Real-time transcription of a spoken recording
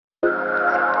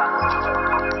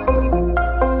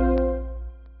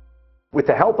With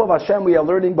the help of Hashem, we are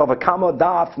learning Bava Kama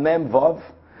Daf Mem Vav.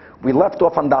 We left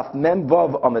off on Daf Mem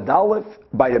Vav Amud Aleph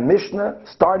by a Mishnah,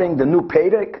 starting the new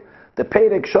Perek, the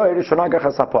Perek Shoyer Shonagach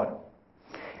HaSapar.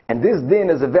 And this din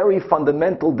is a very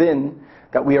fundamental din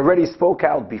that we already spoke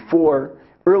out before,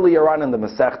 earlier on in the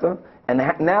Masechta, and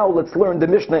now let's learn the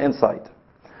Mishnah inside.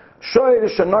 Shoyer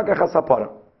Shonagach HaSapar.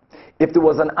 If there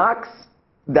was an ox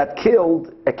that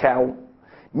killed a cow,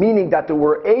 meaning that there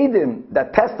were Eidim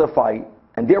that testified,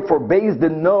 and therefore Beis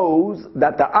Din knows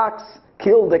that the ox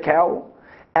killed the cow,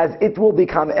 as it will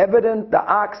become evident, the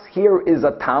ox here is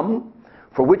a tam,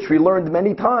 for which we learned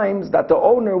many times that the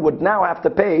owner would now have to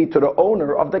pay to the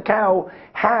owner of the cow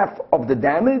half of the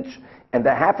damage, and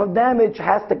the half of damage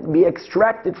has to be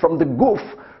extracted from the goof,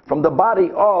 from the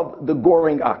body of the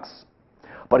goring ox.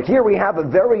 But here we have a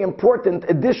very important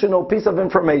additional piece of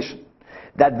information,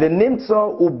 that the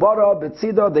nimtza ubara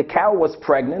betzida, the cow was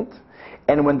pregnant,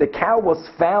 and when the cow was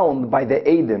found by the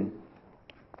Eidim,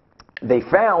 they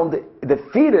found the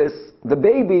fetus, the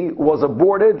baby, was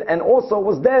aborted and also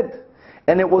was dead.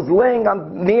 And it was laying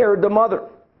near the mother.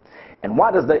 And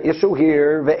what is the issue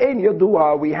here? Ve'en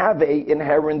yadua, we have a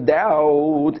inherent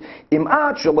doubt. Did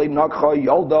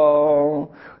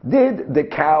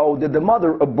the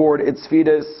mother abort its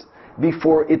fetus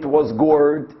before it was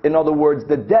gored? In other words,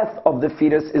 the death of the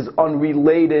fetus is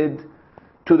unrelated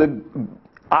to the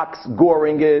ox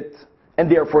goring it, and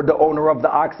therefore the owner of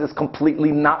the ox is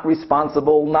completely not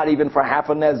responsible, not even for half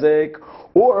a nezek.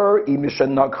 Or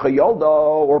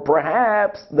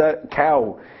perhaps the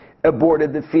cow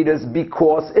aborted the fetus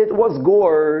because it was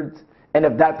gored, and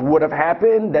if that would have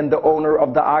happened, then the owner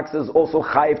of the ox is also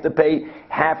chayiv to pay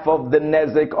half of the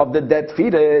nezek of the dead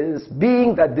fetus,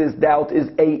 being that this doubt is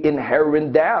a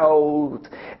inherent doubt.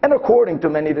 And according to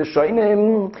many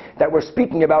Rishonim, that we're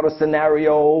speaking about a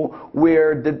scenario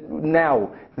where the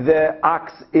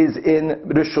ox is in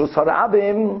Rishus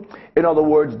Harabim. In other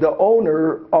words, the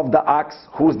owner of the ox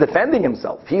who's defending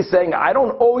himself, he's saying, I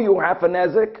don't owe you half a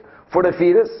nezek for the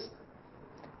fetus.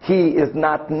 He is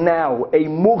not now a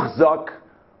muhzak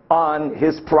on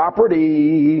his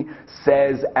property,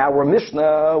 says our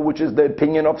Mishnah, which is the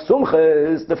opinion of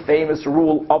Sumchis, the famous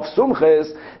rule of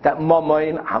Sumchis, that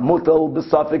mamayin hamutal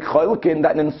b'safik cholkin,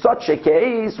 that in such a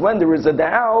case, when there is a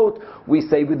doubt, we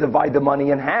say we divide the money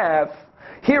in half.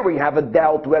 Here we have a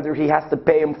doubt whether he has to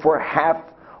pay him for half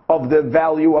of the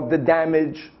value of the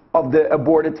damage of the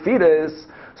aborted fetus.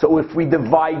 So if we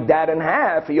divide that in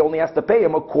half, he only has to pay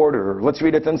him a quarter. Let's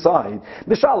read it inside.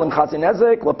 B'shalem chatzin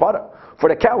nezek lepara. For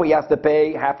the cow, he has to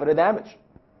pay half of the damage.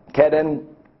 Keren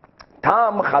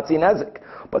tam chatzin nezek.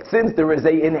 But since there is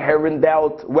a inherent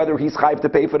doubt whether he's chayiv to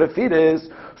pay for the fetus,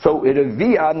 so it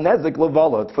via nezek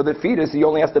levalot. For the fetus, he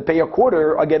only has to pay a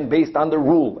quarter, again based on the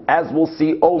rule, as we'll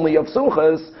see only of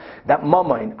Sumchas, that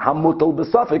mamayin hamutal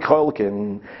b'safik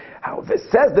cholkin. However,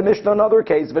 says the Mishnah in another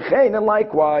case, v'chein, and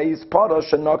likewise, if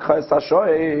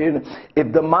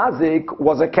the mazik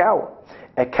was a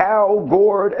cow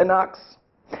gored an ox.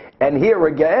 And here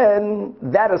again,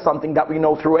 that is something that we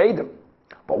know through Eidim.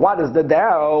 But what is the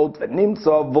doubt?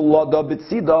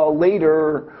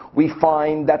 Later, we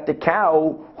find that the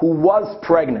cow who was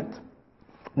pregnant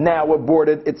now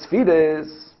aborted its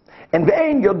fetus. And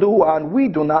we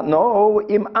do not know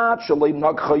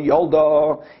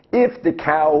if the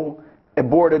cow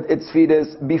aborted its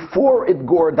fetus before it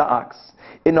gored the ox.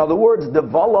 In other words, the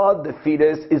vala, the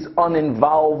fetus, is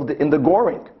uninvolved in the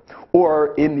goring.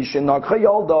 Or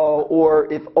or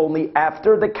if only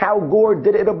after the cow gored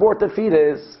did it abort the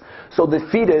fetus. So the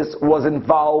fetus was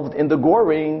involved in the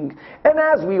goring. And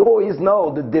as we always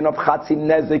know, the din of chatzin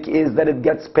nezek is that it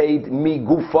gets paid mi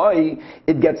gufay,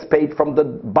 it gets paid from the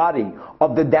body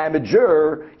of the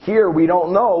damager. Here we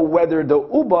don't know whether the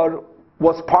ubar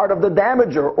was part of the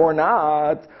damager or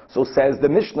not. So says the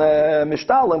Mishnah,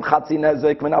 mishtalim chatzin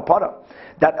nezek minapara.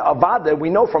 That avada, we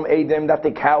know from Eidim that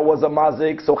the cow was a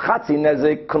mazik, so chatzin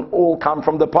nezek can all come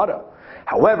from the para.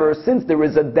 However, since there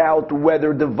is a doubt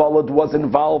whether the valad was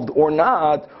involved or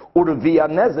not, urvia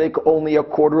nezek, only a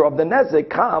quarter of the nezek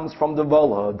comes from the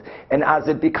valad. And as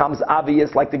it becomes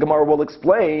obvious, like the Gemara will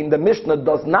explain, the Mishnah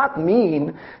does not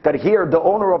mean that here the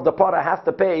owner of the para has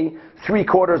to pay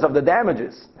 3/4 of the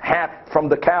damages, half from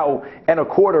the cow and a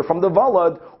quarter from the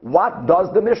valad. What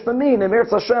does the Mishnah mean? In Mirz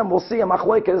Hashem, we'll see a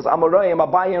machlekes Amoraim,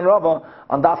 Abaye and Rava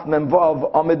on Daf Mem Vav,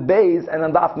 Amid Beis, and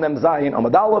on Daf Mem Zayin,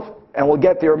 Amid Aleph, and we'll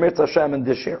get there Mirz Hashem in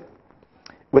this year.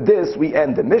 With this, we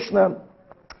end the Mishnah.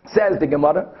 Says the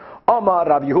Gemara, Amar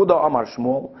Rav Yehuda, Amar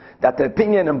Shmuel, that the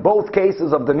opinion in both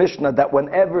cases of the Mishnah that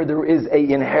whenever there is a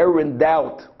inherent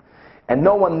doubt and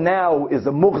no one now is a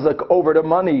muhzak over the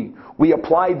money, we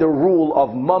apply the rule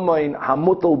of mamain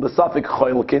hamutal besafik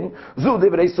choylkin. Zu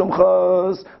divrei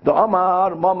sumchas, the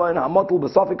amar mamain hamutal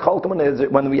besafik choylkin is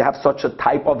when we have such a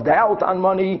type of doubt on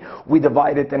money, we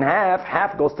divide it in half.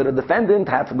 Half goes to the defendant,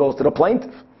 half goes to the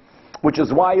plaintiff. Which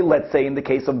is why, let's say in the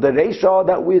case of the Reisha,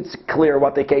 that it's clear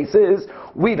what the case is.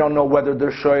 We don't know whether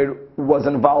the Shoir was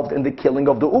involved in the killing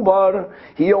of the Ubar.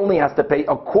 He only has to pay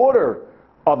a quarter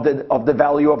of the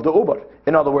value of the Ubar.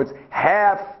 In other words,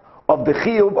 half of the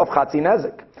Chiyuv of Chatzi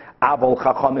Nezek. Aval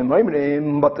Chachamim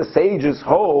Oimrim, but the sages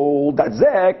hold that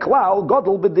Zeh Klal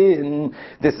Gadol Bedin.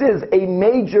 This is a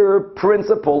major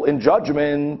principle in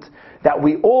judgment, that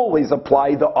we always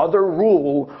apply the other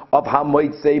rule of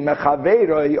Hamoitze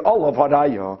Mechaveroi Olav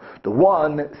Haraya. The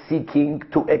one seeking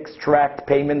to extract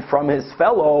payment from his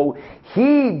fellow,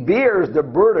 he bears the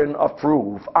burden of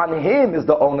proof. On him is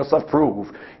the onus of proof.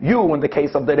 You, in the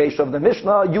case of the Reish of the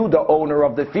Mishnah, you, the owner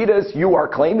of the fetus, you are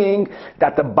claiming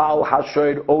that the Baal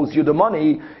Hashoid owes you the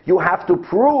money. You have to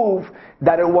prove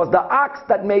that it was the ox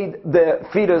that made the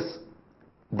fetus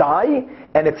die,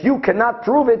 and if you cannot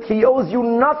prove it, he owes you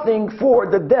nothing for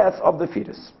the death of the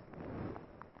fetus.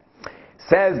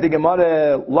 Says the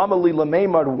Gemara, Lamali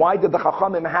Lameimar, why did the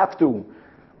Chachamim have to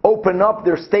open up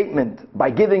their statement by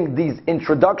giving these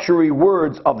introductory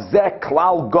words of Zeh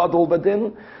Klal Gadol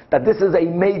Badin, that this is a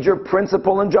major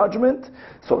principle in judgment?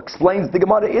 So explains the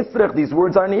Gemara Itzrich, these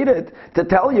words are needed to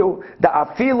tell you that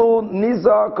Afilu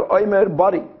Nizak Oimer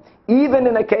Bari. Even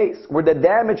in a case where the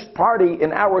damaged party,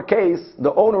 in our case,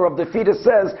 the owner of the fetus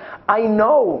says, I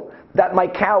know that my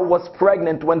cow was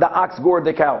pregnant when the ox gored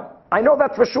the cow. I know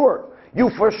that for sure. You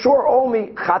for sure owe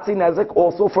me Chatzi Nezek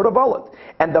also for the bullet.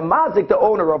 And the mazik, the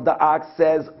owner of the ox,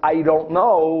 says, I don't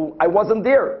know, I wasn't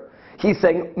there. He's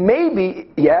saying,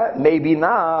 maybe, yeah, maybe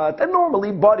not. And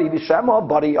normally, bari v'shema,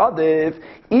 bari adif.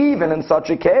 Even in such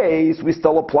a case, we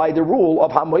still apply the rule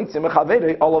of Hamoitzi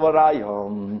Mechaveri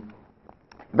Olavarayim.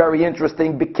 Very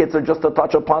interesting, big kids are just to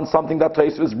touch upon something that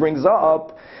Tosfos brings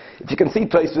up. If you can see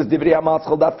Tosfos, Divrei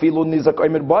HaMatzchel Dafilu Nizak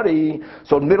Omer Bari.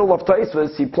 So in the middle of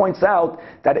Tosfos, he points out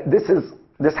that this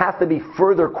has to be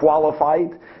further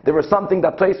qualified. There is something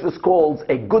that Tosfos calls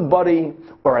a good body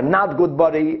or a not good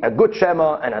body, a good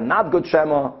shema and a not good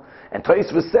shema. And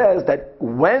Tosfos says that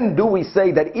when do we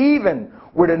say that even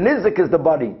where the nizik is the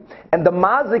body and the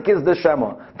mazik is the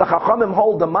shema, the chachamim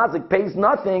hold the mazik pays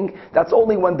nothing, that's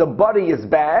only when the body is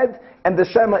bad and the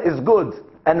shema is good,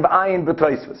 and v'ayin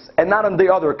b'Tosfos, and not in the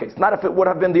other case, not if it would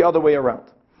have been the other way around.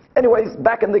 Anyways,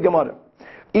 back in the Gemara.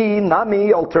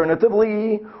 Inami,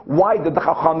 alternatively, why did the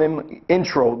Chachamim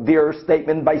intro their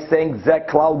statement by saying Zeh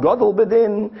Klal Gadol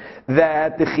Bedin,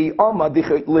 that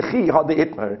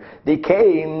they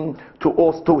came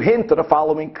to hint to the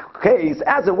following case,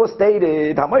 as it was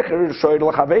stated,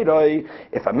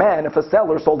 if a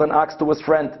seller sold an ox to his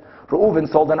friend,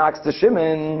 Reuven sold an ox to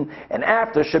Shimon, and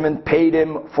after Shimon paid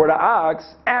him for the ox,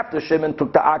 after Shimon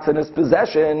took the ox in his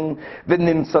possession,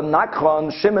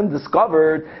 Shimon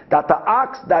discovered that the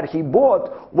ox that he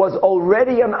bought was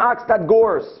already an ox that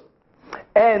gores.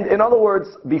 And in other words,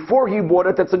 before he bought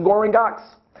it, it's a goring ox.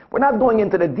 We're not going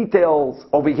into the details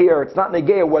over here. It's not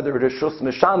negea whether it is shus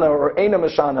mishana or eina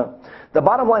mishana. The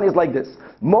bottom line is like this.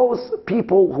 Most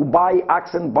people who buy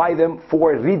oxen buy them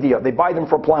for ridia. They buy them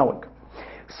for plowing.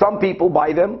 Some people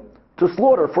buy them to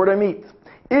slaughter for their meat.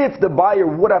 If the buyer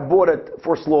would have bought it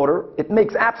for slaughter, it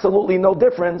makes absolutely no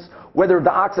difference whether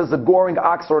the ox is a goring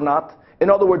ox or not. In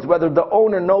other words, whether the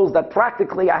owner knows that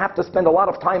practically I have to spend a lot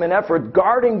of time and effort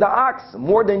guarding the ox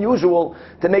more than usual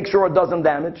to make sure it doesn't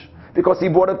damage, because he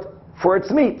bought it for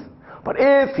its meat. But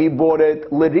if he bought it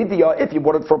liridia, if he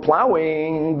bought it for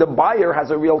plowing, the buyer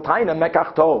has a real taina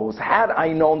mekachtos. Had I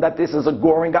known that this is a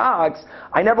goring ox,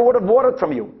 I never would have bought it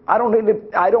from you. I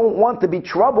don't want to be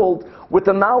troubled with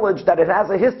the knowledge that it has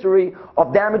a history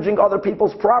of damaging other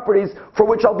people's properties, for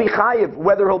which I'll be chayiv.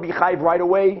 Whether he'll be chayiv right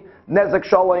away, nezek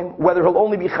shalom, whether he'll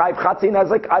only be chayiv chatzi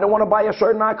nezek, I don't want to buy a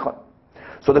shor nakhan.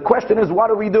 So the question is, what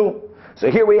do we do? So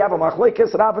here we have a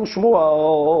machlekes Rav and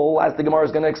Shmuel, as the Gemara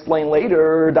is going to explain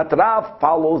later, that Rav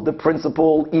follows the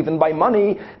principle, even by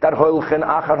money, that hoilchen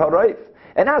achar haroif.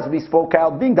 And as we spoke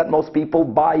out, being that most people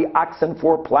buy oxen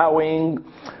for plowing,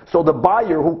 so the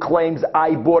buyer who claims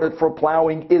I bought it for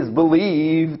plowing is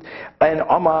believed, and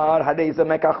Amar hadeza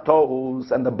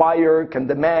mekachtos, and the buyer can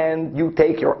demand, you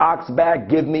take your ox back,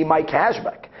 give me my cash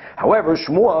back. However,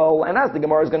 Shmuel, and as the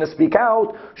Gemara is going to speak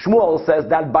out, Shmuel says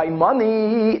that by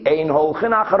money, ein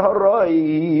holchen achar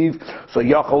haroif, so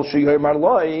yachol shiurim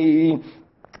loi,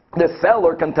 the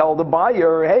seller can tell the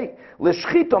buyer, hey,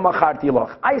 l'shchito macharti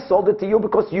lach, I sold it to you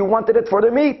because you wanted it for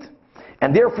the meat.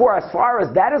 And therefore, as far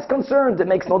as that is concerned, it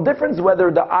makes no difference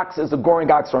whether the ox is a goring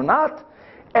ox or not,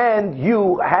 and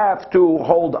you have to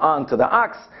hold on to the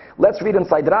ox. Let's read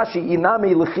inside Rashi,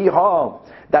 Inami l'chiha,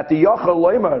 that the Yochel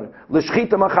Loimer,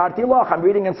 l'shchita macharti lach. I'm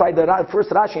reading inside the first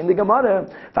Rashi in the Gemara,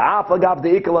 v'afagav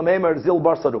de'ikal amemer zil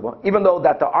bar saruba. Even though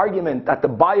that the argument that the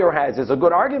buyer has is a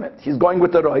good argument, he's going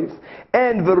with the roif,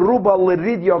 and v'ruba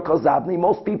l'ridya kozavni,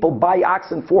 most people buy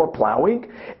oxen for plowing,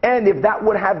 and if that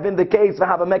would have been the case,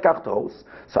 v'hava mekachtos,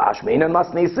 so ashmein and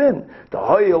masnisin, the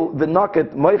hoil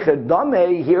v'naket moichet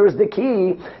dame, here's the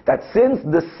key, that since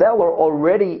the seller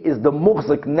already is the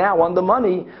muhzik now on the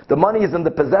money is in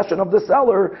the possession of the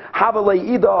seller,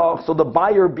 so the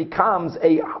buyer becomes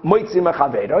a moitzi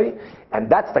mechaveroi, and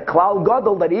that's the klal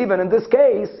gadol, that even in this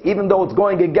case, even though it's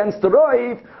going against the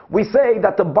roiv, we say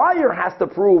that the buyer has to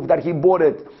prove that he bought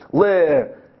it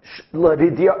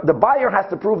the buyer has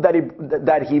to prove that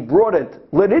he brought it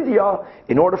l'ridya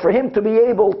in order for him to be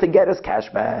able to get his cash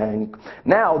back.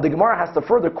 Now the Gemara has to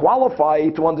further qualify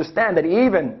to understand that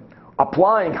even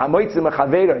applying hamoitzi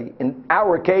mechaveroi in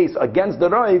our case against the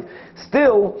roiv,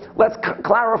 still let's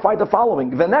clarify the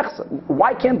following.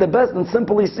 Why can't the Bezdin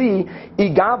simply see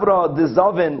igavra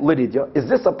dezavin l'ridya? Is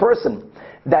this a person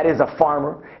that is a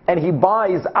farmer and he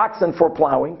buys oxen for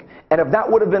plowing? And if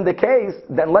that would have been the case,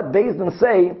 then let Bezdin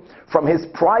say, from his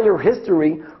prior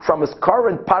history, from his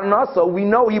current parnasa, we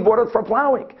know he bought it for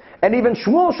plowing. And even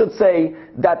Shmuel should say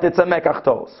that it's a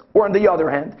mekachtos. Or on the other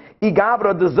hand,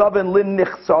 igavra dezavin lin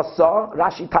nichsasa,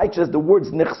 Rashi teaches the words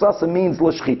nichsasa means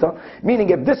l'shchita,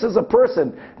 meaning if this is a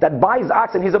person that buys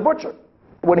oxen, he's a butcher.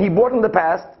 When he bought in the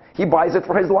past, he buys it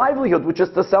for his livelihood, which is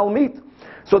to sell meat.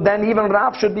 So then even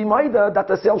Rav should be maida that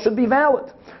the sale should be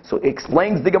valid. So it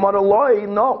explains the Gemara loy,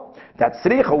 no. That's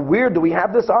sricha. Where do we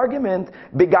have this argument?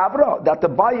 Bigavra, that the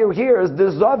buyer here is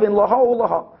dezavin laha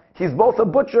ulaha. He's both a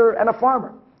butcher and a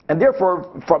farmer. And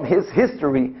therefore, from his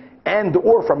history and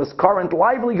or from his current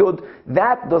livelihood,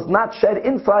 that does not shed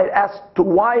insight as to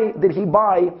why did he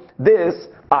buy this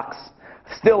ox.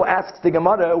 Still asks the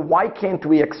Gemara, why can't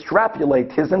we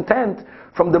extrapolate his intent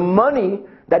from the money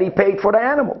that he paid for the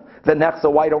animal? The next, so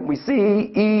why don't we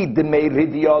see,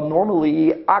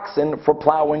 normally oxen for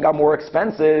plowing are more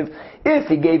expensive. If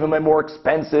he gave him a more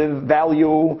expensive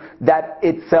value, that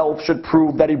itself should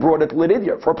prove that he brought it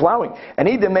l'ridya for plowing. And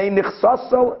if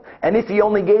he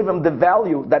only gave him the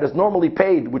value that is normally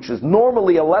paid, which is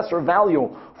normally a lesser value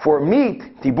for meat,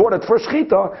 he bought it for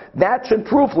shchita, that should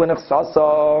prove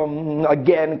l'nechsasa.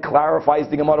 Again, clarifies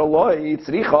the Gemara loy,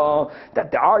 tzricha, that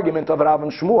the argument of Rav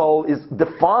and Shmuel is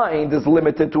defined, is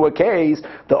limited to a case,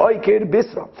 the oiker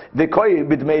bisra, the koy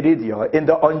bidmeiridya, in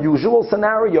the unusual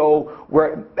scenario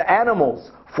where animals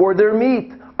for their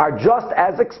meat are just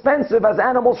as expensive as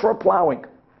animals for plowing.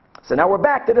 So now we're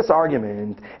back to this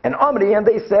argument. And Amri, and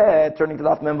they said, turning to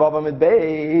Daf Memvava Mid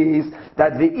Beis,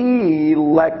 that v'i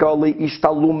leka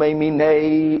li'ishtalume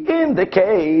minei, in the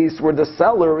case where the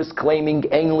seller is claiming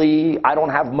engli, I don't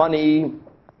have money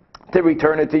to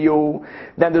return it to you,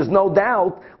 then there's no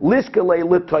doubt, lishkele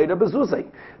l'toyra bezuzei.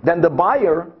 Then the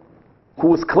buyer,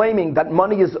 who is claiming that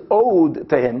money is owed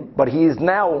to him, but he is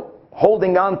now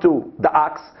holding on to the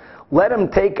ox, let him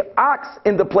take ox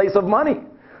in the place of money.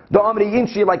 The Amri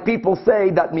Inshi, like people say,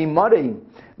 that mimari,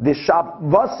 the shab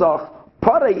vasach,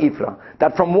 pare ifra,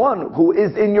 that from one who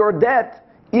is in your debt,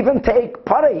 even take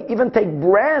pare, even take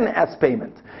bran as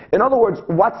payment. In other words,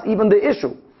 what's even the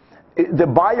issue? The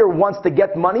buyer wants to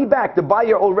get money back. The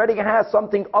buyer already has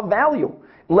something of value.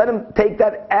 Let him take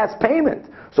that as payment.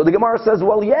 So the Gemara says,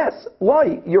 well, yes,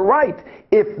 why? You're right.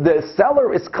 If the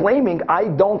seller is claiming, I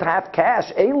don't have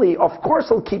cash, Eli, of course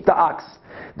he'll keep the ox.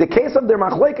 The case of their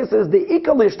machlekes is the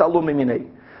ikalish talumi minei.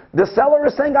 The seller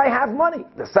is saying, I have money.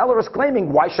 The seller is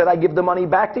claiming, why should I give the money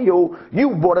back to you?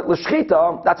 You bought it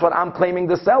l'shchita. That's what I'm claiming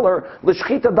the seller.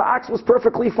 L'shchita, the ox was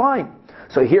perfectly fine.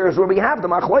 So here's where we have the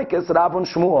machlekes, Rav and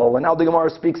Shmuel. And now the Gemara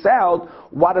speaks out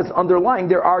what is underlying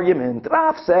their argument.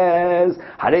 Rav says,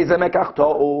 Hareze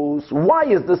mekachtos. Why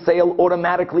is the sale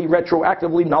automatically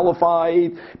retroactively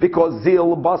nullified? Because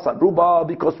zil basar ruba,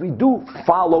 because we do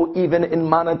follow, even in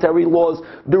monetary laws,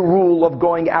 the rule of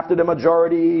going after the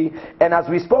majority. And as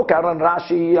we spoke out on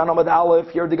Rashi, on Amud Aleph,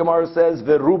 here the Gemara says,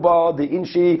 Veruba, the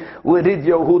inshi,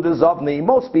 liridyo hu dezavni.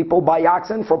 Most people buy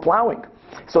oxen for plowing.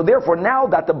 So therefore, now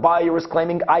that the buyer is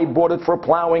claiming, I bought it for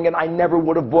plowing and I never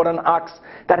would have bought an ox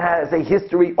that has a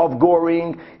history of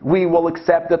goring, we will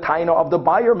accept the taina of the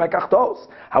buyer, mekachtos.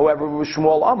 However, with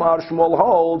Shmuel Amar, Shmuel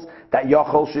holds that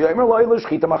Yachol Sheyomer Lo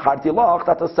L'Shchita Macharti Lach,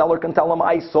 that the seller can tell him,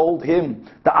 I sold him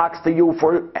the ox to you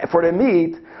for the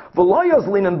meat. V'lo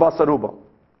yazlin and basaruba.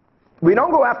 We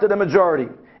don't go after the majority.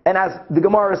 And as the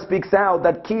Gemara speaks out,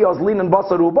 that kiyos linen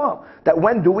basaruba, that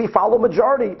when do we follow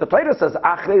majority? The Torah says,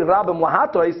 achrei rabim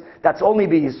lahatois, that's only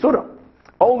b'yisura,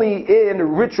 only in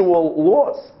ritual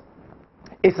laws.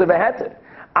 Issa v'heter.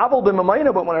 Aval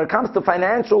b'mamayna, but when it comes to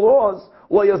financial laws,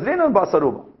 lo yozrinen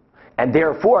basaruba. And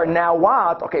therefore, now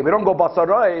what? Okay, we don't go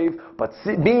basarayv, but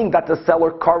being that the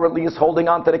seller currently is holding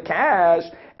on to the cash,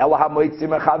 and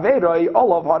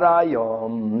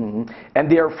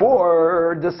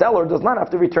therefore the seller does not have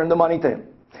to return the money to him.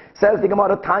 Says the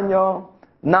Gemara Tanya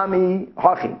Nami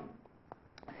Hachi,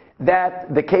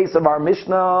 that the case of our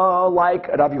Mishnah, like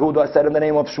Rabbi Yehuda said in the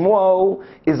name of Shmuel,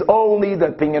 is only the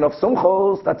opinion of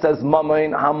Sumchos that says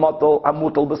Mamain Hamutal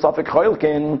B'Safik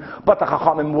Choylkin, but the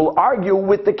Chachamim will argue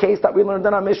with the case that we learned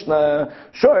in our Mishnah.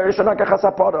 Sure, if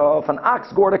an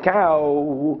ox gored a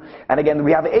cow, and again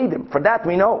we have Eidim, for that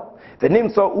we know. The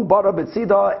Nimsa Ubara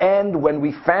B'Tzida, and when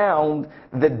we found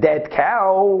the dead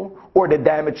cow, or the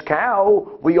damaged cow,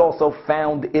 we also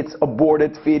found its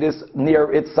aborted fetus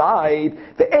near its side.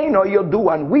 The Eino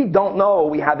Yoduan, we don't know.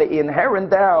 We have an inherent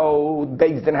doubt.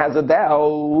 Beis Din has a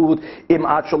doubt. Im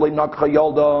actually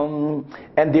Nakha,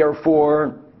 and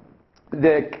therefore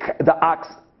the ox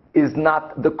is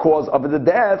not the cause of the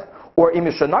death, or Im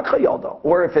Nakha,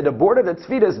 or if it aborted its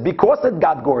fetus because it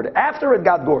got gored, after it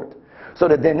got gored. So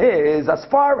the din is, as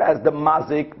far as the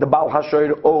mazik, the Baal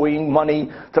Hashoir owing money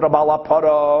to the Baal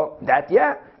HaPara, that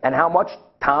yeah, and how much?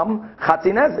 Tam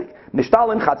Chatzi Nezik.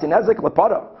 Mishtalim Chatzi Nezik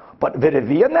Lepara. But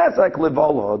V'reviyah Nezek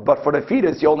Levolod. But for the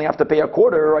fetus, you only have to pay a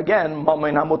quarter. Again,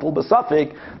 Mamain Hamutul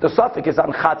B'Safik. The Safik is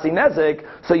on Chatzi Nezik,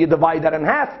 so you divide that in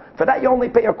half. For that, you only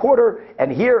pay a quarter.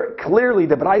 And here, clearly,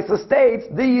 the Braisa states,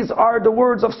 these are the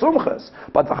words of Sumchas.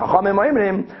 But the Chachamim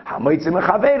Oimrim, Ha'moitzim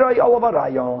Mechaveiroi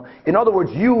Olavaraya. In other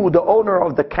words, you, the owner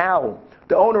of the cow,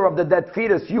 the owner of the dead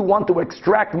fetus, you want to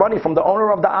extract money from the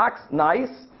owner of the ox? Nice.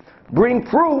 Bring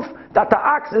proof that the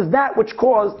ox is that which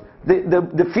caused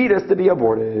the fetus to be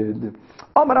aborted.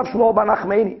 Amar Rav Shmuel bar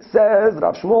Nachmani, says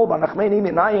Rav Shmuel bar Nachmani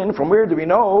minayin, from where do we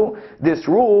know this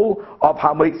rule of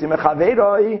Hamoitzi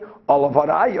Mechaveiroi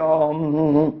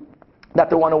Olavaraya, that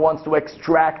the one who wants to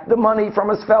extract the money from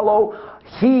his fellow,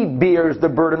 he bears the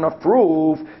burden of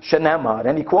proof, Shenemar.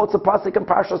 And he quotes a pasuk in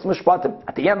Parshas Mishpatim.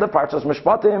 At the end of Parshas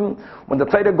Mishpatim, when the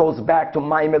Torah goes back to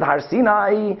Ma'amad Har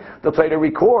Sinai, the Torah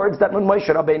records that when Moshe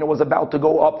Rabbeinu was about to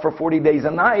go up for 40 days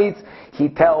and nights, he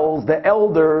tells the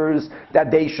elders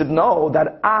that they should know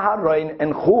that Aharon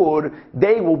and Hur,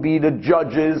 they will be the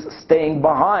judges staying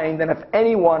behind, and if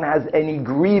anyone has any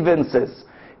grievances,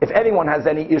 if anyone has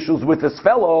any issues with his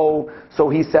fellow, so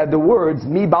he said the words,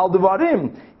 Mi Bal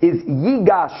Devarim, is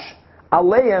Yigash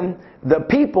Aleim, the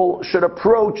people should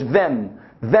approach them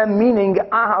meaning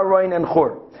Aharon and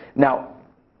Hur. Now,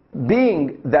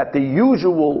 being that the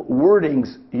usual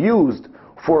wordings used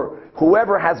for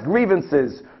whoever has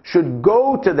grievances should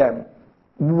go to them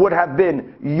would have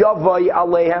been Yavai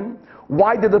Aleim,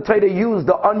 why did the Torah use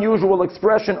the unusual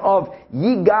expression of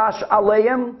Yigash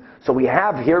Aleim? So we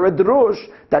have here a drush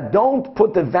that don't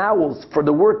put the vowels for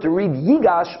the word to read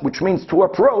Yigash, which means to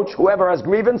approach. Whoever has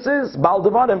grievances, Baal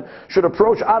Devarim, should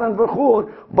approach Aaron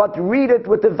v'Chur, but read it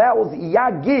with the vowels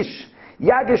Yagish.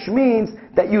 Yagish means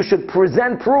that you should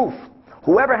present proof.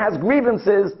 Whoever has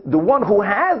grievances, the one who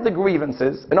has the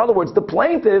grievances, in other words, the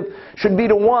plaintiff, should be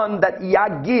the one that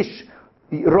Yagish,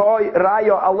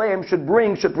 Raya Aleim,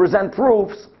 should present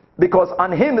proofs, because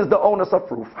on him is the onus of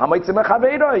proof. Hamoitzi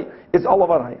Mechaveiroi is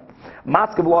Olavaraya.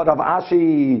 Maskevlod of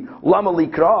Ashi, Lama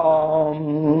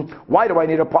Likram. Why do I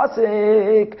need a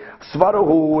pasuk?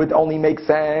 Svarahu, it only makes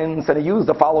sense, and he used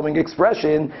the following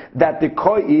expression, that the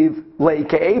koiv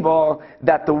leikeeva,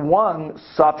 that the one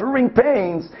suffering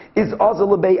pains is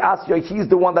azalabei asya, he's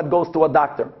the one that goes to a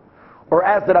doctor. Or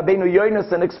as the Rabbeinu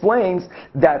Yonason explains,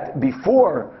 that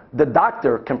before the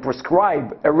doctor can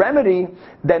prescribe a remedy,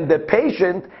 then the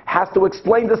patient has to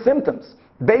explain the symptoms.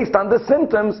 Based on the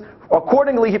symptoms,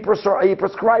 accordingly he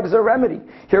prescribes a remedy.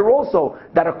 Here also,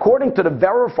 that according to the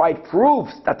verified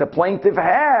proofs that the plaintiff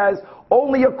has,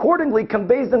 only accordingly can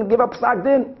Beis Din give up psak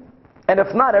din. And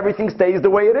if not, everything stays the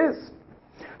way it is.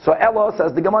 So Ella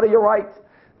says, the Gemara, you're right,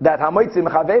 that Hamoitzi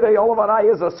Mechaveiroi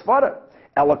Olavaraya is a svara.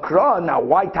 Elakra, now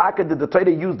why Taka did the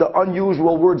Torah use the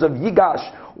unusual words of Yigash?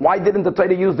 Why didn't the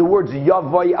Torah use the words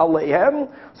Yavai Aleihem?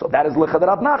 So that is L'chad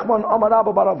Rav Nachman, Amar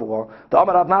Rabba Baravur. The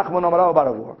Amar Rav Nachman, Amar Rabba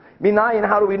Baravur. Minayin,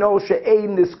 how do we know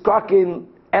She'ein Niskakin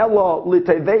Ella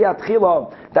L'tevei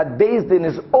Atchila, that Beis Din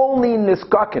is only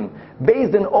Niskakin. Beis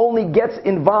Din only gets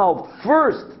involved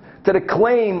first to the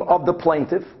claim of the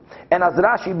plaintiff. And as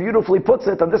Rashi beautifully puts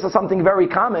it, and this is something very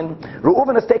common,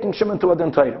 Reuven is taking Shimon to a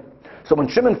din Torah. So when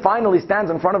Shimon finally stands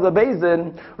in front of the Beis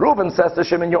Din, Reuven says to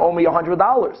Shimon, you owe me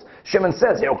 $100. Shimon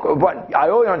says, but I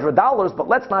owe you $100, but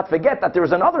let's not forget that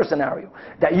there's another scenario,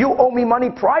 that you owe me money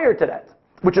prior to that,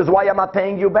 which is why I'm not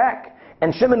paying you back.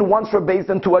 And Shimon wants for Beis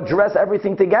Din to address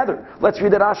everything together. Let's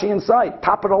read the Rashi inside.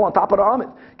 Top it all on top of the Amid.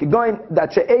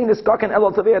 That she'ein iskaken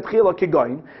elol tevei atchila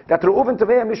kigoin. That Reuven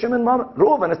tevei mishimon mana.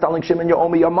 Reuven is telling Shimon, you owe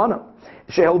me your mana.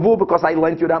 Shehelvu, because I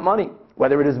lent you that money.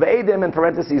 Whether it is be'edim in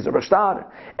parentheses or b'shtar.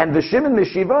 And the Shimon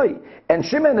mishivai. And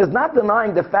Shimon is not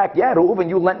denying the fact, yeah, Reuven,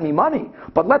 you lent me money.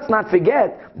 But let's not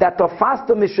forget that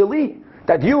tafasta mishali,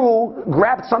 that you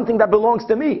grabbed something that belongs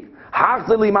to me.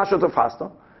 Hachzeli masho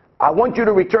tafasta. I want you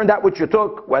to return that which you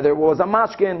took, whether it was a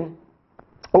mashkin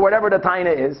or whatever the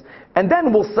taina is, and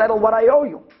then we'll settle what I owe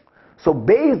you. So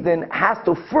Beis Din has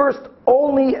to first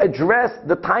only address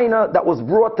the taina that was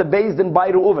brought to Beis Din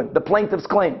by Reuven, the plaintiff's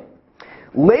claim.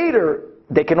 Later,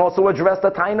 they can also address the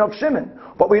taina of Shimon,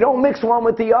 but we don't mix one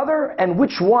with the other, and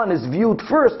which one is viewed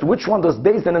first, which one does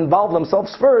Beis Din involve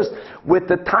themselves first with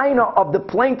the taina of the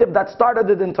plaintiff that started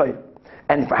it in Torah.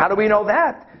 And how do we know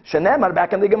that? Shenemar,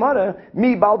 back in the Gemara,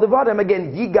 mi bal devarim,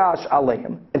 again, yigash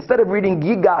aleim. Instead of reading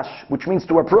yigash, which means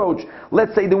to approach,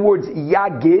 let's say the words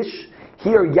yagish.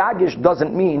 Here, yagish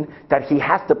doesn't mean that he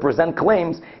has to present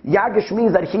claims. Yagish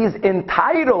means that he's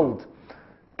entitled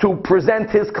to present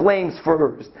his claims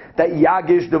first. That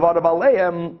yagish devarim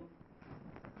aleim,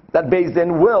 that Beis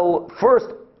Din will first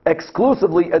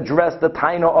exclusively address the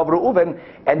taina of Reuven,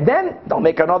 and then they'll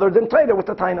make another din Torah with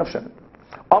the taina of Shimon.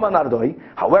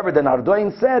 However, the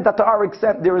Nardoin said that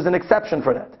there is an exception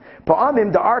for that. There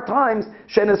are times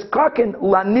that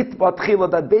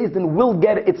Beis Din will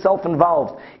get itself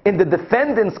involved in the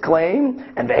defendant's claim,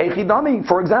 and the Hechidami,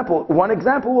 for example, one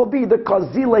example will be the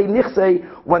Kazile Nichse,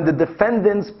 when the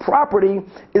defendant's property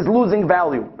is losing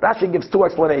value. Rashi gives two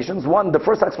explanations. One, the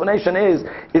first explanation is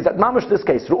that mamash this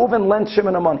case, Reuven lent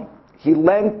Shimon the money. He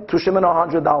lent to Shimon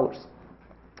 $100.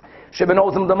 Shimon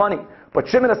owes him the money. But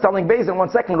Shimon is telling Beis Din, 1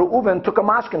 second, Reuven took a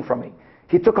mashkin from me.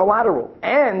 He took a lateral.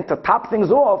 And to top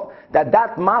things off, that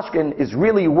mashkin is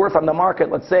really worth on the market,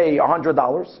 let's say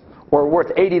 $100, or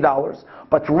worth $80.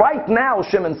 But right now,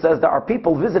 Shimon says, there are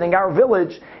people visiting our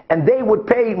village, and they would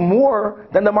pay more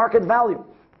than the market value.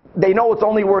 They know it's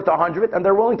only worth 100, and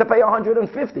they're willing to pay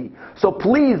 150. So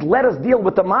please let us deal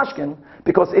with the mashkin,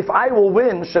 because if I will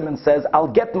win, Shimon says,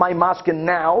 I'll get my mashkin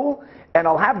now, and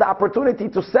I'll have the opportunity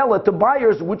to sell it to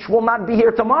buyers which will not be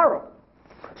here tomorrow.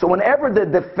 So whenever the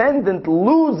defendant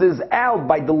loses out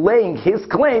by delaying his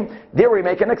claim, there we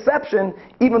make an exception.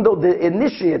 Even though the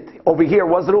initiate over here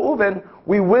was Reuven,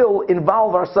 we will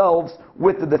involve ourselves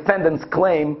with the defendant's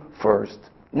claim first.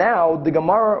 Now, the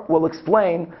Gemara will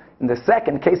explain in the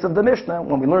second case of the Mishnah.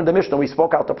 When we learned the Mishnah, we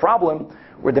spoke out the problem,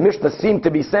 where the Mishnah seemed to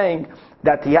be saying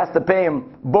that he has to pay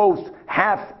him both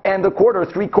half and a quarter,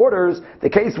 3/4. The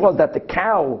case was that the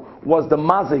cow was the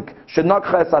mazik,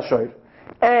 shenakches asher.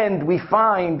 And we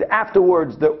find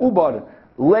afterwards the ubar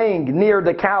laying near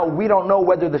the cow. We don't know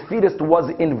whether the fetus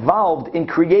was involved in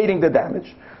creating the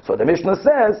damage. So the Mishnah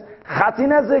says, chatzi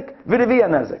nezik, v'revia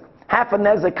nezik. Half a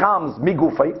nezik comes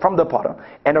migufay, from the para,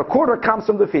 and a quarter comes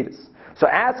from the fetus. So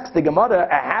asks the Gemara,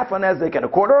 a half a nezik and a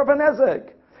quarter of a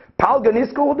nezik.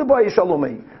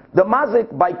 The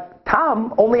mazik by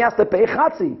tam only has to pay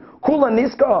chatzi. Kula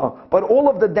niska, but all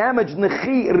of the damage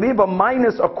nechi riba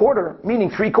minus a quarter, meaning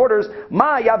 3/4.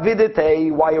 Ma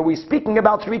yavidite. Why are we speaking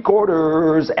about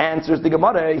 3/4? Answers the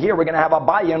Gemara. Here we're going to have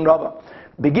Abaya and Rava,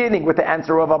 beginning with the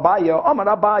answer of Abaya. Amar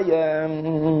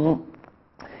Abaya,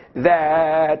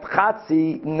 that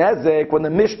chatzi nezek, when the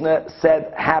Mishnah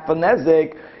said half a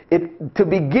nezek, it to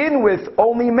begin with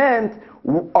only meant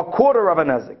a quarter of a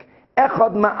nezek.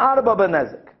 Echad ma'arba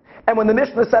b'nezek. And when the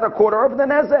Mishnah said a quarter of the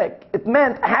nezek, it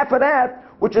meant half of that,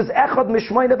 which is echad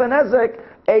mishmoyne b'nezek,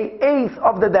 a eighth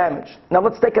of the damage. Now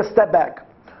let's take a step back.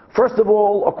 First of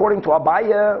all, according to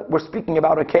Abaya, we're speaking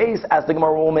about a case, as the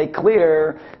Gemara will make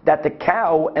clear, that the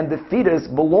cow and the fetus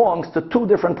belongs to two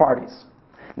different parties.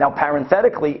 Now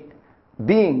parenthetically,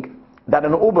 being that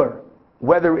an uber,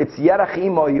 whether it's yerach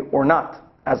imoy or not,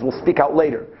 as we'll speak out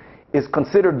later, is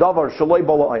considered davar shaloi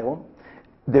bala olam.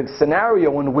 The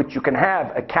scenario in which you can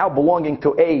have a cow belonging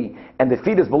to A and the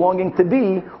fetus belonging to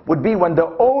B would be when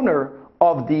the owner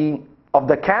of the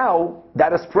cow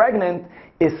that is pregnant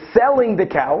is selling the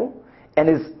cow and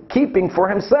is keeping for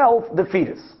himself the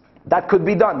fetus. That could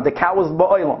be done. The cow is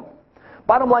ba'olam.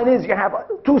 Bottom line is you have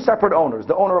two separate owners,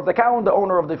 the owner of the cow and the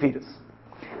owner of the fetus.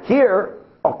 Here,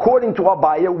 according to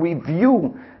Abaya, we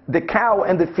view the cow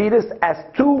and the fetus as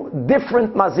two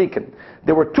different mazikin.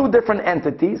 There were two different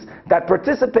entities that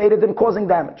participated in causing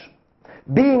damage.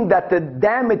 being that the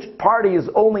damaged party is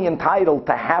only entitled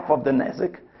to half of the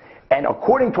nezek, and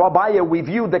according to Abaya, we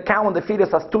view the cow and the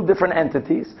fetus as two different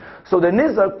entities, so the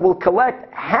nizak will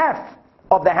collect half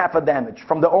of the half of damage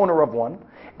from the owner of one,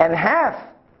 and half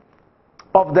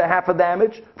of the half of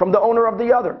damage from the owner of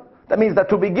the other. That means that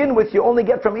to begin with, you only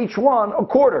get from each one a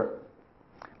quarter.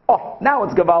 Oh, now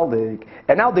it's gavaldik.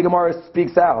 And now the Gemara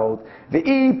speaks out.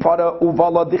 Ve'i para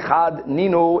uvala dichad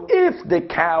ninu. If the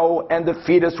cow and the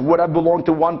fetus would have belonged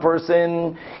to one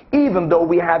person, even though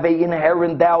we have an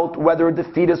inherent doubt whether the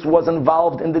fetus was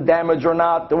involved in the damage or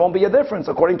not, there won't be a difference.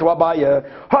 According to Abaya,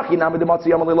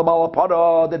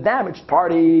 the damaged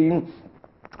party,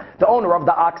 the owner of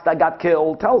the ox that got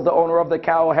killed, tells the owner of the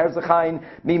cow,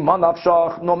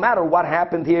 no matter what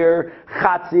happened here,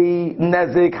 chatzi,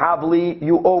 nezik, havli,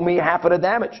 you owe me half of the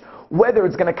damage. Whether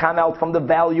it's going to come out from the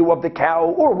value of the cow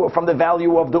or from the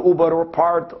value of the uber or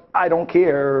part, I don't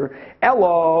care.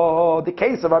 Ella, the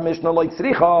case of our Mishnah like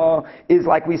tzricha is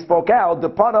like we spoke out, the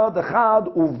para, the chad,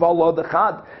 uvala, the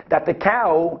chad, that the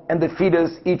cow and the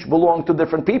fetus each belong to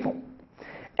different people.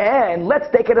 And let's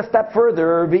take it a step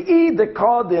further. If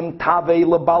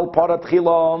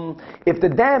the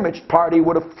damaged party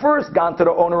would have first gone to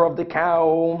the owner of the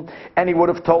cow, and he would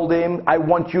have told him, I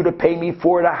want you to pay me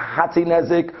for the hatzi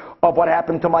nezik of what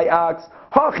happened to my ox.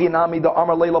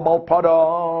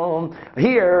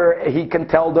 Here, he can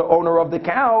tell the owner of the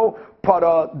cow,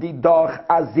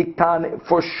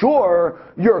 for sure,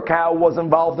 your cow was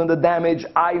involved in the damage.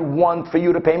 I want for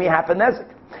you to pay me half a nezik.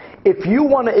 If you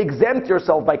want to exempt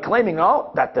yourself by claiming,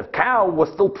 that the cow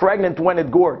was still pregnant when it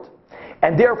gored,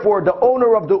 and therefore the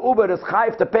owner of the uber is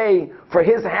chayiv to pay for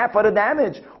his half of the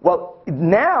damage, well,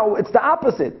 now it's the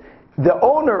opposite. The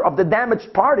owner of the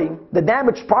damaged party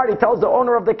tells the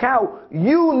owner of the cow,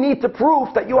 you need to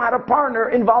prove that you had a partner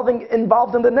involved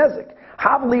in the nezik.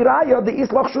 Havli raya the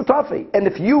islach shutafi. And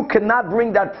if you cannot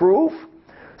bring that proof,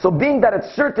 so being that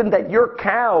it's certain that your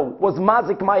cow was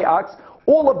mazik my ox,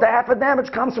 all of the half of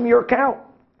damage comes from your cow.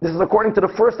 This is according to the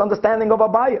first understanding of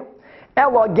Abaya.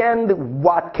 Ella, again,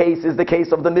 what case is the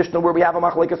case of the Mishnah where we have a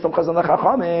machlekes sumchas and the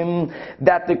chachamim,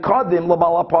 that the kadim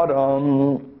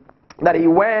l'balapadam, that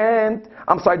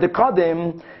the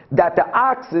kadim, that the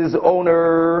ox's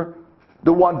owner,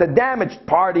 the damaged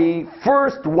party,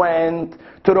 first went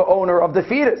to the owner of the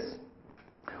fetus,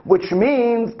 which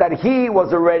means that he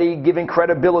was already giving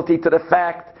credibility to the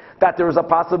fact that there is a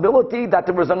possibility that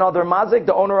there was another mazik,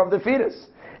 the owner of the fetus.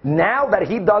 Now that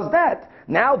he does that,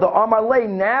 now the Amarle,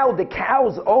 now the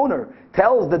cow's owner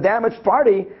tells the damaged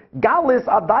party, Galis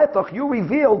adaitach, you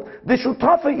revealed the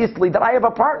shutafa isli, that I have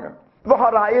a partner.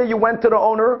 V'haraya, you went to the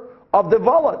owner of the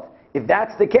volad. If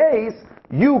that's the case,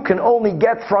 you can only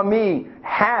get from me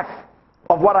half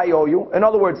of what I owe you. In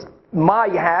other words, my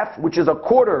half, which is a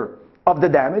quarter of the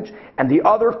damage, and the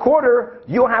other quarter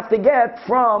you have to get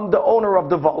from the owner of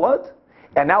the volad.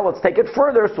 And now let's take it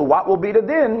further. So what will be the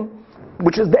din,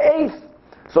 which is the eighth?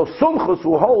 So Sumchus,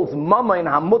 who holds mama in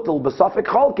hamutel b'safek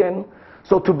chalkin,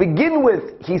 so to begin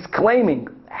with, he's claiming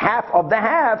half of the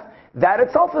half, that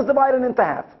itself is divided into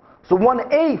half. So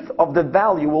 1/8 of the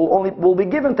value will be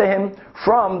given to him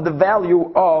from the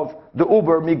value of the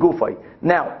uber migufay.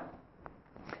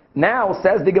 Now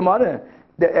says the Gemara,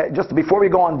 just before we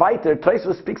go on weiter,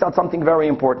 Tosfos speaks out something very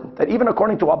important. That even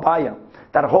according to Abaya,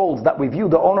 that holds that we view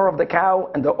the owner of the cow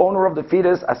and the owner of the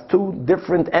fetus as two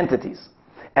different entities.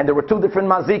 And there were two different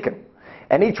mazikim.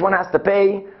 And each one has to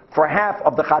pay for half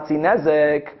of the chatzi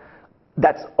nezek.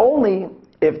 That's only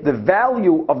if the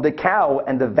value of the cow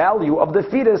and the value of the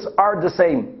fetus are the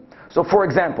same. So for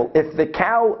example, if the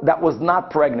cow that was not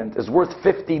pregnant is worth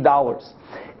 $50,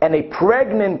 and a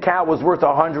pregnant cow was worth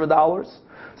 $100,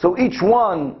 so each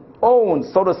one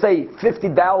owns, so to say,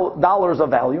 $50 of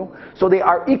value, so they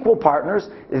are equal partners.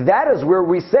 That is where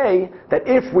we say that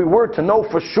if we were to know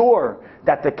for sure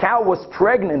that the cow was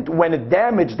pregnant when it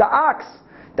damaged the ox,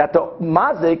 that the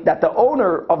mazik, that the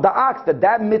owner of the ox, the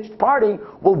damaged party,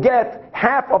 will get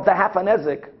half of the half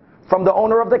nezik from the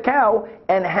owner of the cow,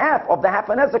 and half of the half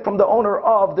nezik from the owner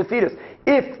of the fetus.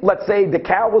 If, let's say, the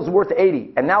cow was worth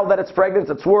 80, and now that it's pregnant,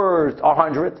 it's worth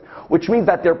 100, which means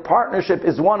that their partnership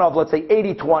is one of, let's say,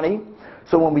 80-20.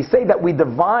 So when we say that we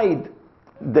divide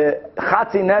the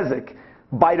chatzi nezik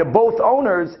by the both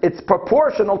owners, it's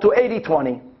proportional to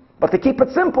 80-20. But to keep it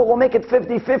simple, we'll make it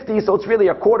 50-50, so it's really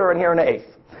a quarter and here and an eighth.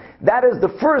 That is the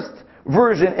first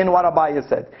version in what Abaya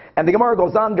said. And the Gemara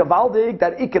goes on, Gavaldig,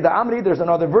 that Ike the Amri, there's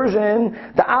another version,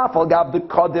 the Afal Gab the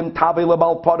Kodim Tavi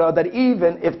Lebal Pada, that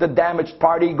even if the damaged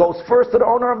party goes first to the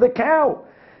owner of the cow,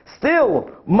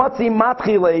 still, Matzi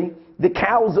Matchile, the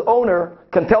cow's owner,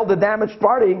 can tell the damaged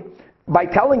party, by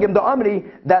telling him the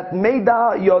Amri that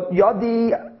Meida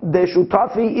Yodi de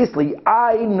Shutafi Isli,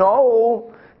 I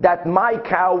know that my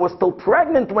cow was still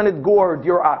pregnant when it gored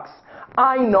your ox.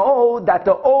 I know that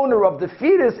the owner of the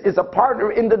fetus is a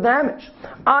partner in the damage.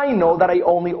 I know that I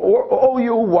only owe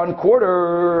you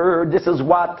 1/4. This is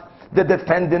what the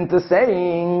defendant is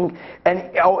saying.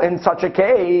 And in such a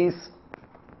case,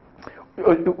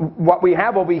 what we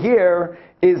have over here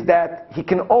is that he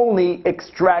can only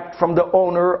extract from the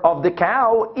owner of the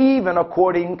cow, even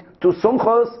according to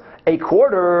Sumchos,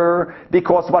 1/4,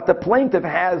 because what the plaintiff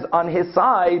has on his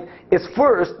side is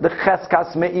first the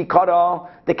cheskas me'ikara,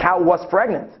 the cow was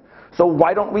pregnant. So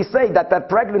why don't we say that that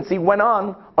pregnancy went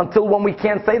on until when we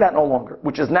can't say that no longer,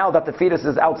 which is now that the fetus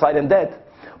is outside and dead.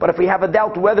 But if we have a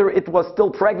doubt whether it was still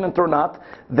pregnant or not,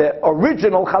 the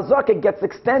original chazaka gets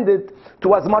extended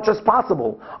to as much as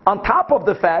possible, on top of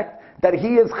the fact that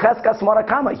he is cheskas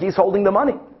marakama, he's holding the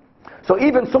money. So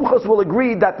even Sumchos will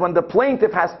agree that when the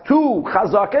plaintiff has 2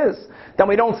 chazakas, then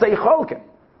we don't say cholkin.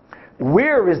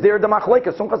 Where is there the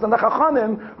machlekes, Sumchos and the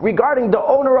Chachamim, regarding the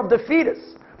owner of the fetus?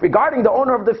 Regarding the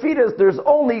owner of the fetus, there's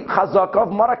only chazaka of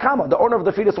marakama. The owner of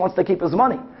the fetus wants to keep his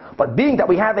money. But being that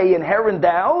we have an inherent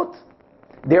doubt,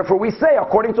 therefore we say,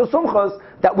 according to Sumchos,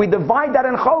 that we divide that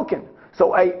in cholkin.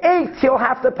 So a 1/8 he'll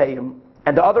have to pay him,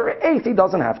 and the other 1/8 he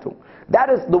doesn't have to. That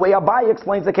is the way Abai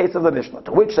explains the case of the Mishnah,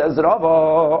 to which says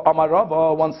Rava, Amar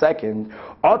Rava, 1 second.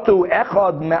 Atu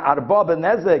echad me'arba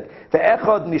benezek,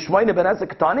 ve'echad mishmoine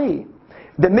benezek tani.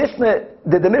 The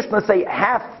Mishnah say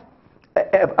half,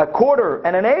 1/4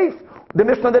 and an 1/8? The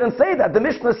Mishnah didn't say that. The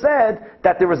Mishnah said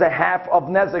that there was a half of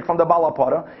nezek from the Baal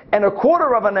HaPara and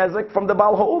 1/4 of a nezek from the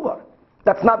Baal HaUbar.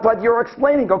 That's not what you're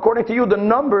explaining. According to you, the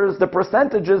numbers, the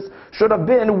percentages should have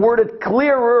been worded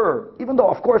clearer. Even though,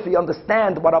 of course, we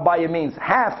understand what Abaye means.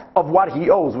 Half of what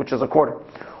he owes, which is 1/4.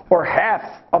 Or half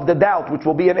of the doubt, which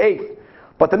will be an 1/8.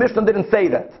 But the Mishnah didn't say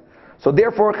that. So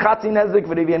therefore, Chatzi Nezik,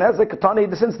 V'Rivi Nezik, Tani,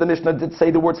 since the Mishnah did say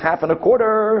the words half and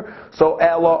 1/4, so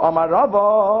Elo Amar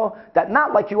Rava, that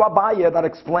not like you Abaye that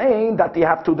explained that they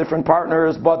have 2 different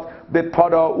partners, but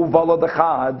Bipara Uvala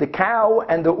Dechad, the cow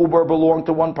and the Uber belong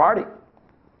to one party.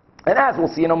 And as we'll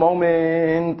see in a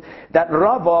moment, that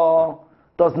Rava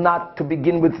does not, to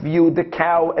begin with, view the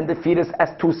cow and the fetus as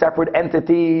 2 separate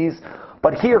entities.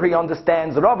 But here he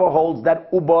understands, Rava holds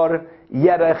that Ubar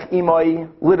Yerech Imai,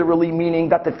 literally meaning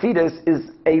that the fetus is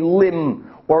a limb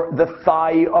or the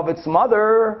thigh of its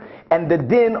mother, and the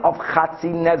din of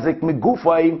Chatzi Nezik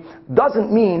Megufay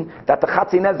doesn't mean that the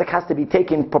Chatzi Nezik has to be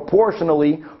taken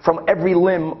proportionally from every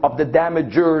limb of the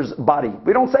damager's body.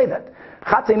 We don't say that.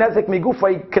 Chatzi Nezik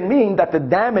Megufay can mean that the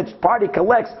damaged party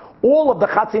collects all of the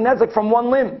Chatzi Nezik from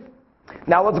one limb.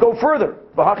 Now let's go further.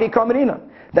 V'hachi kamerina.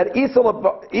 That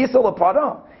Isal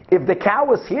Para, if the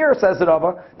cow is here, says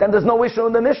Rava, then there's no issue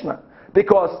in the Mishnah.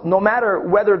 Because no matter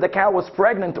whether the cow was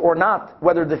pregnant or not,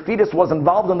 whether the fetus was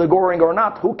involved in the goring or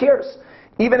not, who cares?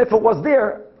 Even if it was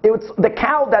there, it's the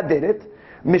cow that did it.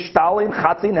 Mishtalin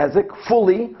Chatzi Nezik,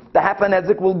 fully, the half a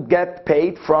Nezik will get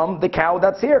paid from the cow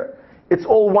that's here. It's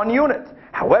all one unit.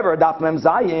 However, Daf Mem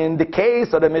Zayin, the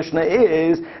case of the Mishnah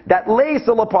is that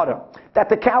that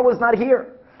the cow is not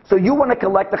here. So you want to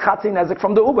collect the Chatzi Nezik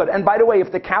from the Uber. And by the way,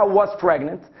 if the cow was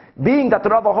pregnant, being that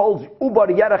Rava holds Ubar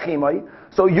Yerachimai,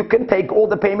 so you can take all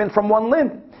the payment from one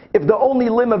limb. If the only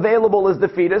limb available is the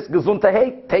fetus,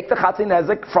 Gesundheit, take the Chatzi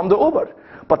Nezik from the Uber.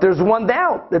 But there's one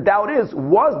doubt. The doubt is,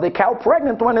 was the cow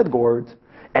pregnant when it gored?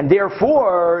 And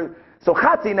therefore, so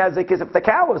Chatzi Nezik is if the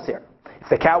cow was here. If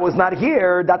the cow is not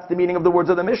here, that's the meaning of the words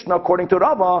of the Mishnah, according to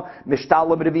Rava,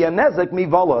 Mishtalim Rivia Nezek Mi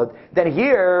Volod. Then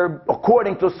here,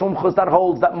 according to Sumchus that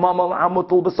holds that Mamal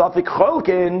Hamutul Besafik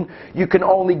Cholkin, you can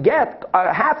only get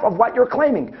half of what you're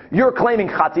claiming. You're claiming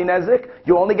Chatzi Nezek,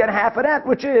 you only get half of that,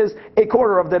 which is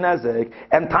 1/4 of the Nezek.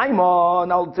 And Taima,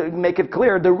 now to make it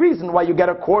clear, the reason why you get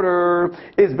 1/4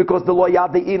 is because the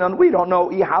Loyad the Inan, we don't know,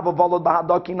 Ihava Volod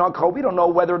Bahadaki Nakho, we don't know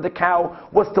whether the cow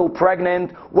was still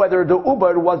pregnant, whether the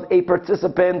Uber was a participant,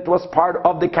 was part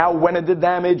of the cow when it did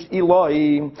damage,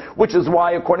 Eloi, which is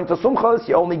why, according to Sumchas,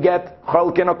 you only get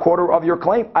chalkin 1/4 of your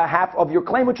claim, a half of your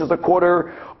claim, which is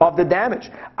 1/4 of the damage.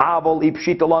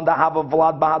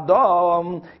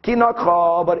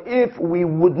 But if we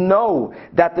would know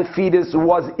that the fetus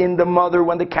was in the mother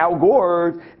when the cow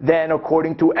gored, then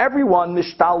according to everyone,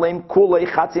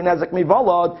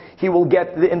 he will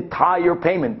get the entire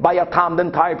payment. By a time, the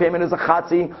entire payment is a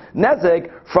chatzi nezek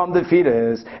from the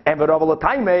fetus. And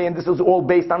this is all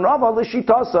based on Rava, if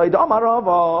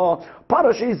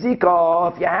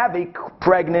you have a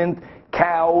pregnant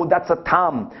cow that's a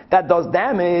tam that does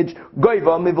damage,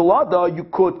 goiva mivilada, you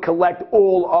could collect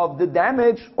all of the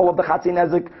damage, all of the chatzi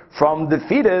nezik from the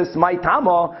fetus, my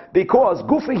tama, because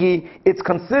gufihi, it's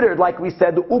considered, like we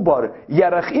said, ubar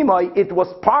yerachimai, it was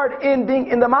part in being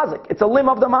in the mazik. It's a limb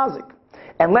of the mazik.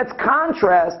 And let's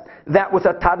contrast that with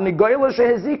a tarnigoyla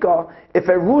shehezika. If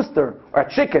a rooster or a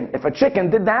chicken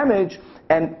did damage,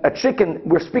 and a chicken,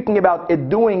 we're speaking about it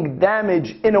doing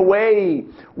damage in a way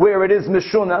where it is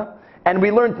mishuna, and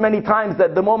we learned many times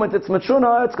that the moment it's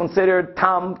mishuna, it's considered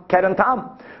tam, keren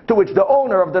tam, to which the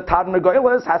owner of the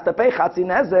tarnagoylas has to pay chatzi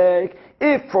nezek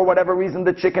if for whatever reason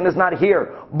the chicken is not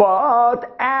here.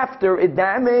 But after it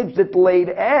damaged, it laid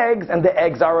eggs, and the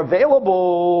eggs are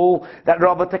available. That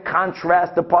Rava, to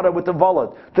contrast the potter with the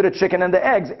volod to the chicken and the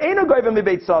eggs.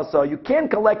 You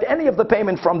can't collect any of the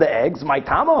payment from the eggs, my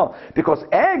tama, because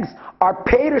eggs are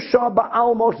perisha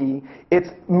ba'al mohi. It's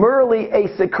merely a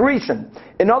secretion.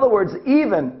 In other words,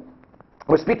 even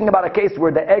we're speaking about a case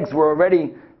where the eggs were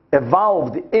already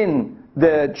evolved in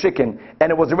the chicken,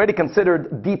 and it was already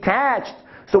considered detached.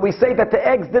 So we say that the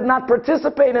eggs did not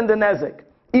participate in the nezek,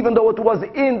 even though it was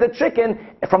in the chicken.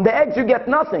 From the eggs you get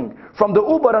nothing. From the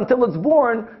ubar until it's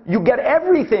born, you get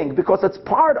everything, because it's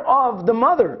part of the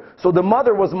mother. So the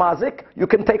mother was mazik, you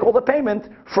can take all the payment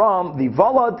from the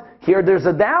volad. Here there's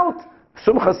a doubt.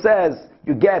 Sumcha says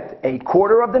you get a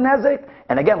quarter of the nezek,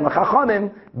 and again,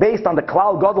 l'chachamim, based on the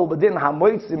klal gadol b'din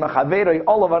hamoitzi mechaverei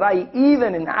olavarai,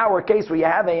 even in our case where you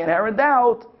have an inherent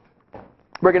doubt,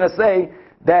 we're going to say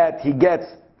that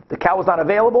the cow is not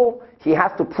available, he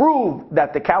has to prove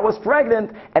that the cow is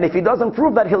pregnant, and if he doesn't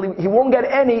prove that, he won't get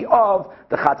any of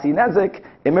the chatzi nezek,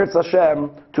 Emir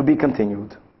Hashem, to be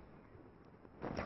continued.